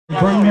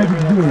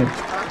Heritage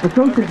Jr.,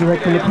 Associate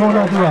Director Nicole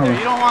Nazarella,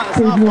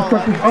 KV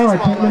instructors are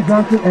Caitlin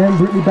Johnson and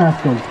Brittany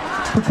Bascom.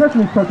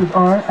 Percussion instructors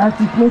are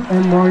Ashley Smith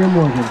and Mario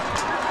Morgan.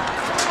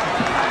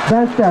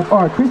 Band staff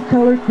are Chris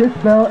Keller, Chris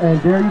Bell,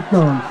 and Darius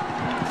Jones.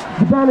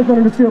 The band is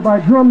under the field by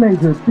drum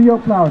major Theo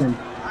Plowden.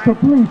 So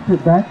please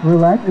sit back,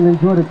 relax, and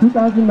enjoy the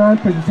 2009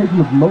 presentation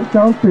of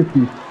Motown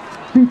 50,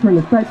 featuring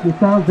the sights and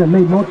sounds that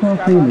made Motown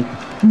famous.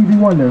 Stevie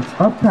Wonder,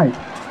 Uptight,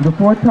 The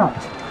Four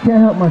Tops,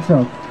 Can't Help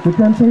Myself, The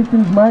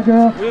Temptations, My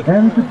Girl,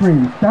 and The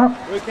Supremes. Stop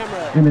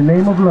in the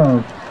name of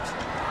love.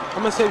 How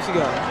much tapes you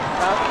got?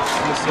 How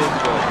much tapes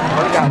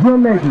you got?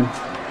 Drum major,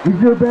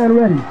 is your band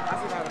ready?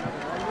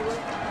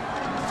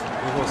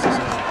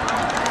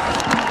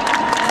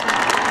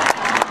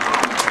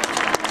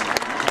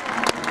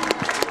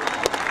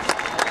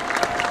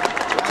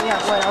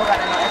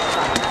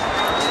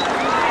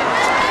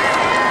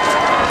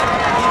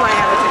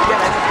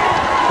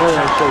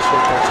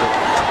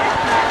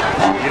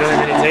 You don't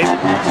have any tape?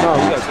 No, we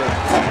got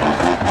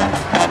tape.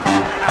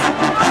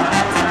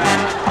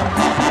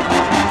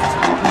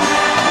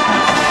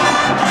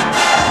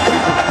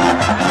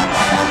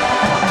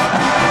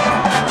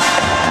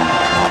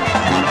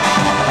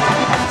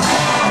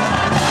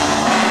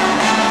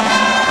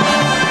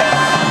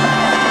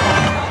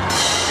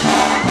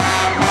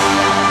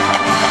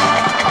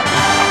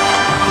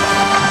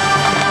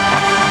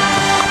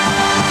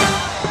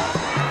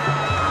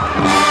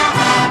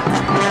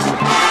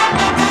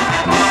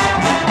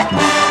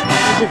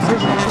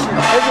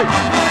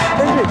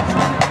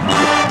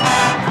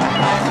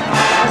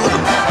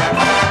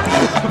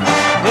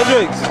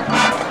 Hendrix.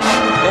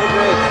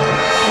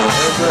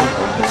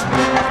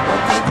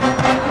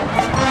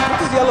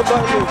 What's this yellow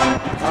button do?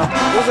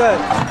 What's that?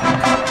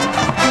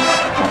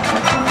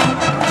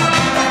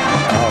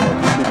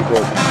 Keep it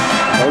close.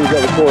 As long as you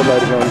got the cord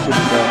lighting on, you should be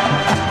fine.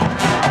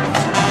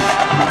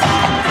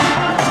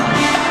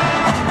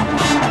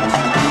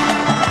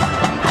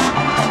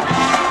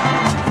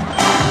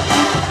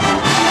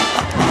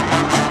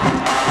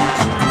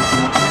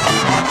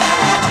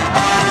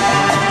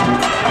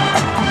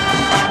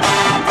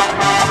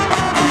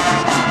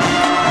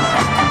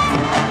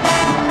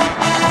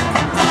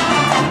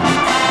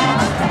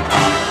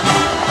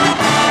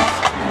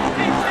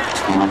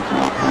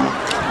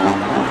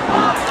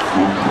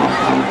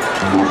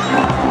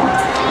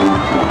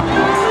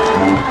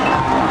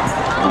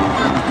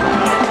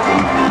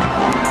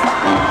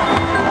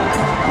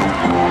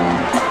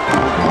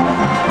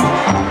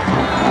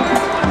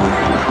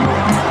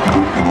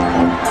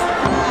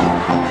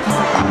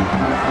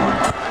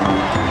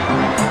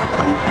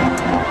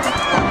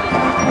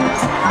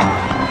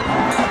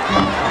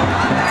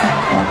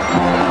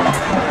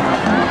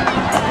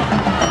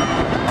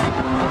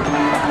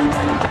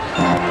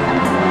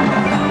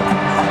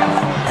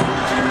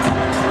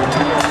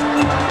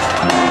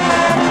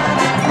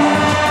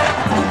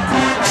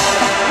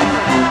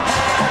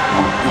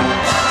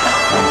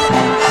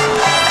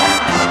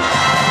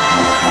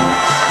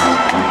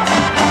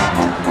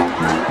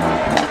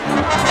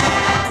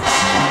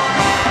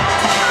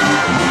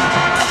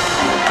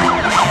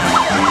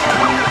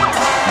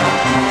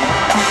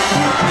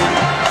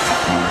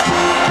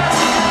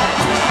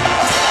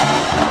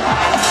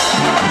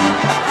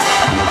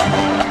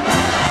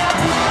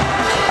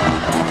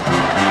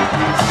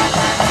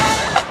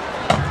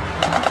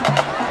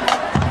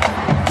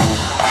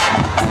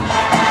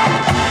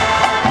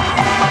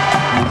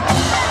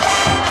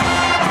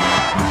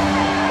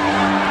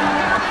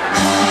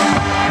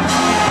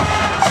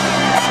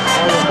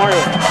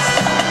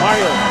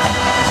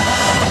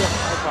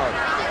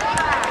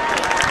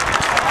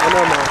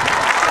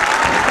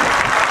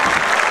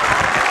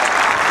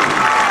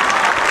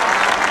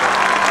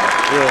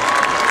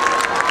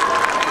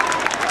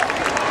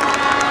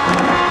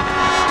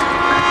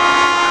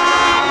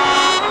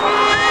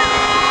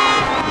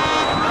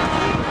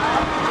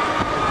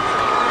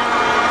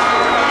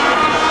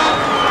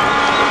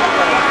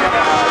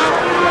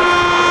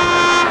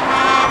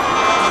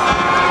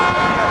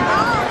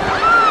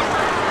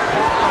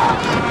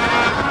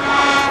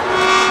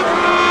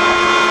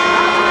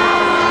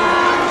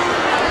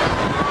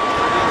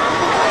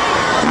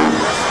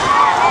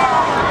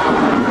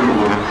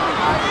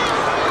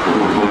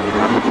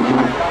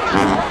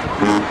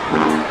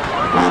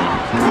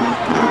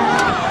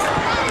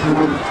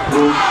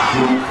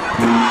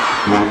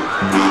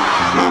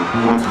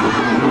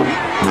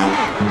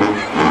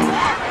 Thank you.